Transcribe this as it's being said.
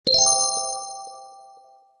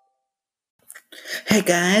Hey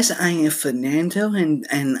guys, I am Fernando and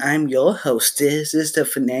I'm your host. This is the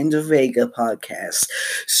Fernando Vega podcast.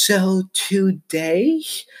 So today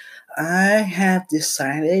I have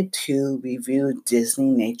decided to review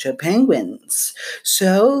Disneynature penguins.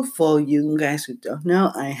 So for you guys who don't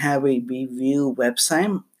know, I have a review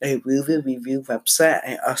website, a movie review website.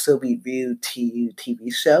 I also review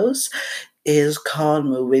TV shows. It is called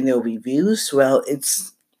Marino Reviews. Well,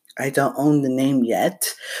 I don't own the name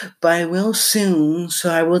yet, but I will soon.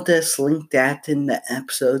 So I will just link that in the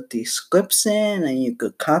episode description and you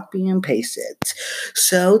could copy and paste it.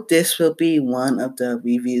 So this will be one of the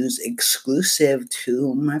reviews exclusive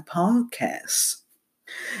to my podcast.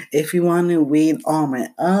 If you want to read all my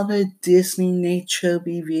other Disneynature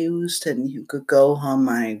reviews, then you could go on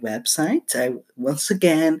my website.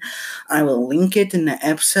 I will link it in the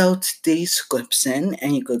episode description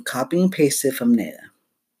and you could copy and paste it from there.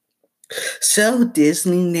 So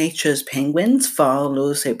Disneynature's Penguins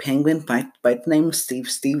follows a penguin by the name of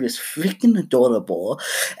Steve. Steve is freaking adorable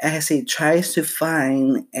as he tries to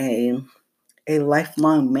find a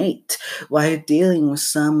lifelong mate while dealing with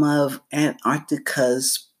some of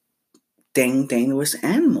Antarctica's dangerous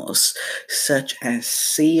animals, such as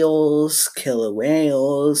seals, killer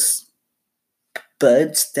whales,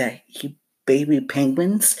 birds that eat baby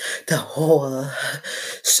penguins, the whole.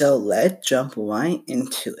 So let's jump right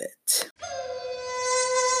into it.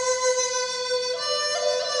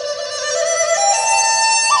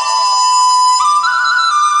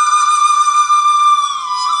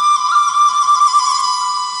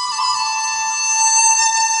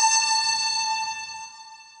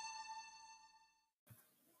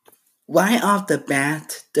 Right off the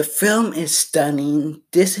bat, the film is stunning.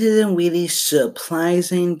 This isn't really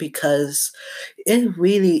surprising because it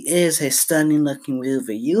really is a stunning looking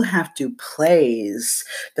movie. You have to praise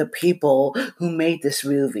the people who made this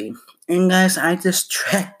movie. And guys, I just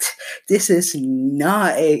checked. This is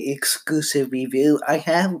not a exclusive review.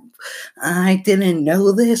 I didn't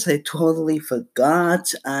know this. I totally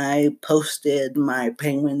forgot. I posted my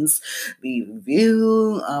Penguins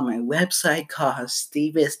review on my website called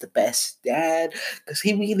Steve is the Best Dad, because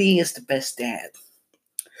he really is the best dad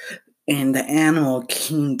in the animal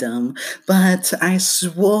kingdom. But I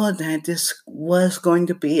swore that this was going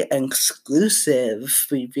to be an exclusive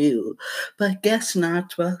review. But guess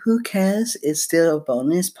not. Well, who cares? It's still a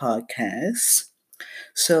bonus podcast.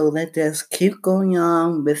 So let us keep going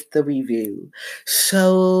on with the review.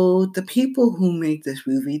 So the people who make this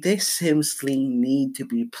movie, they seriously need to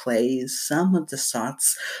be praised. Some of the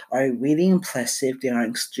shots are really impressive. They are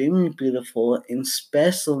extremely beautiful,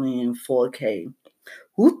 especially in 4K.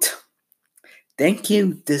 Woot! Thank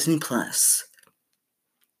you, Disney Plus.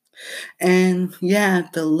 And yeah,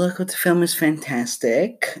 the look of the film is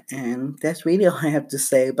fantastic, and that's really all I have to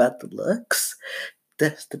say about the looks.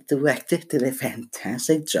 The director did a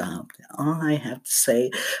fantastic job. All I have to say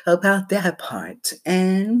about that part.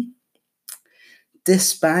 And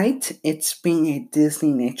despite its being a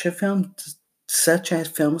Disneynature film, such as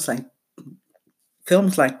films like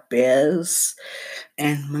Bears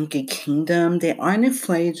and Monkey Kingdom, they aren't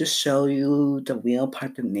afraid to show you the real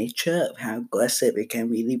part of nature of how aggressive it can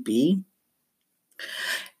really be.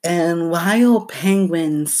 And while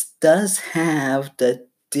Penguins does have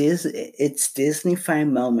its Disney-fied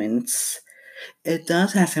moments, it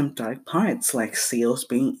does have some dark parts, like seals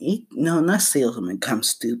being eaten. No, not seals, I'm become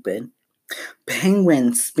stupid.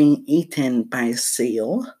 Penguins being eaten by a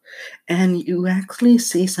seal, and you actually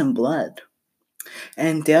see some blood.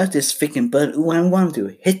 And there's this freaking bird. Ooh, I want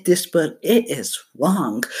to hit this bird. It is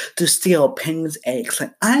wrong to steal a penguin's eggs.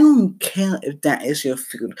 Like, I don't care if that is your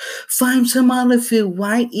food. Find some other food.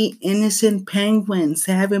 Why eat innocent penguins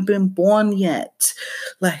that haven't been born yet?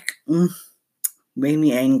 Like, made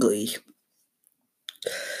me angry.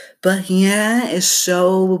 But yeah, it's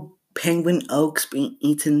so penguin oaks being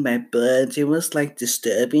eaten by birds. It was like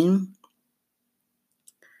disturbing.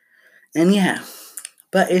 And yeah.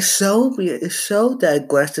 But it showed the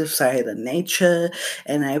aggressive side of nature,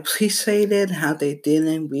 and I appreciated how they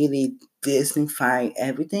didn't really Disneyfy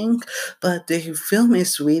everything. But the film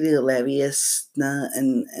is really hilarious,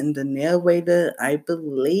 and the narrator, I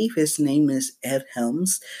believe his name is Ed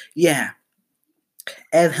Helms. Yeah,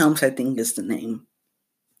 Ed Helms, I think is the name.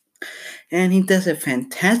 And he does a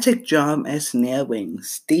fantastic job as narrating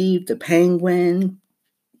Steve the Penguin.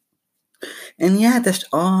 And yeah, that's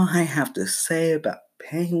all I have to say about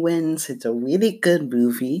Penguins. It's a really good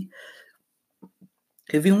movie.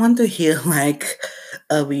 If you want to hear like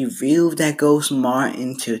a review that goes more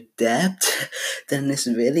into depth than this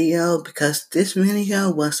video, because this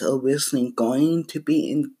video was originally going to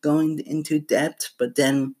be going into depth, but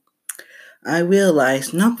then I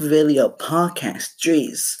realized not really a podcast,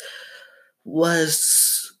 jeez,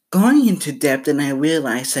 was going into depth, and I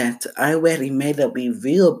realized that I already made a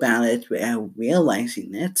review about it without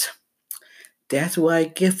realizing it. That's what I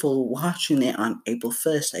get for watching it on April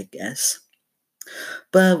 1st, I guess.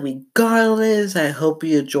 But regardless, I hope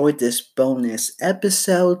you enjoyed this bonus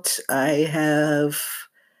episode. I have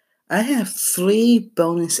 3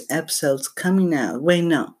 bonus episodes coming out. Wait,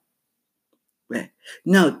 no.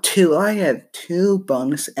 No, 2. I have 2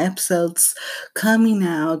 bonus episodes coming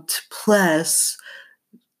out, plus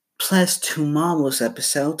tomorrow's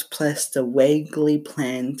episode, plus the vaguely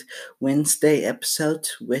planned Wednesday episode,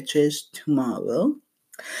 which is tomorrow.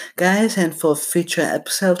 Guys, and for future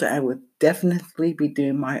episodes, I would definitely be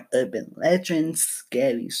doing my urban legends,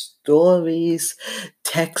 scary stories,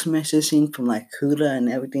 text messaging from like Huda and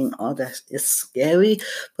everything. All that is scary,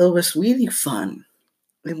 but it was really fun.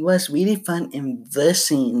 It was really fun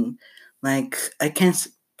investing. Like, I can't.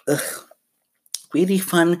 Ugh, really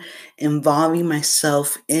fun involving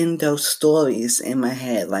myself in those stories in my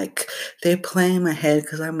head. Like, they play in my head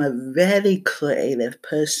because I'm a very creative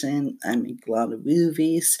person. I make a lot of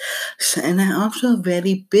movies, and I'm also a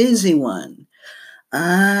very busy one.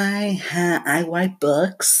 I write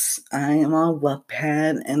books. I am on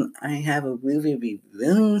Wattpad, and I have a movie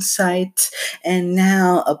reviewing site, and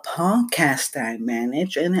now a podcast that I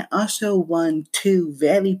manage. And I also run 2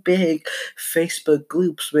 very big Facebook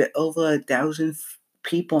groups with over 1,000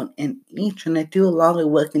 people in each, and I do a lot of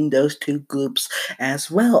work in those 2 groups as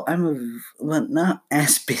well. Well, not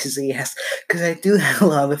as busy as, because I do have a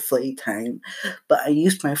lot of free time, but I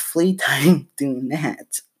use my free time doing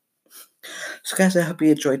that. So, guys, I hope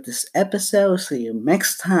you enjoyed this episode. See you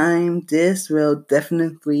next time. This will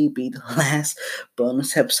definitely be the last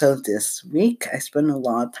bonus episode this week. I spent a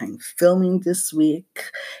lot of time filming this week,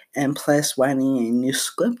 and plus writing a new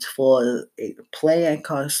script for a play I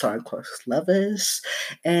call Star-Crossed Lovers,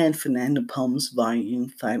 and Fernando Poems Volume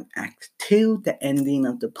 5 Act 2, the ending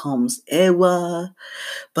of the Poems era.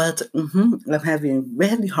 But I'm having a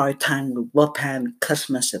really hard time with Wattpad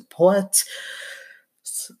customer support.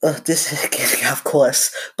 This is getting off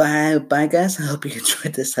course. Bye, guys. I hope you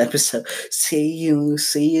enjoyed this episode. See you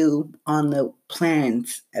on the planned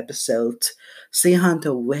episode. See you on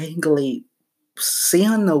the regularly, see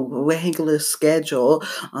you on the regular schedule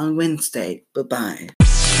on Wednesday. Bye.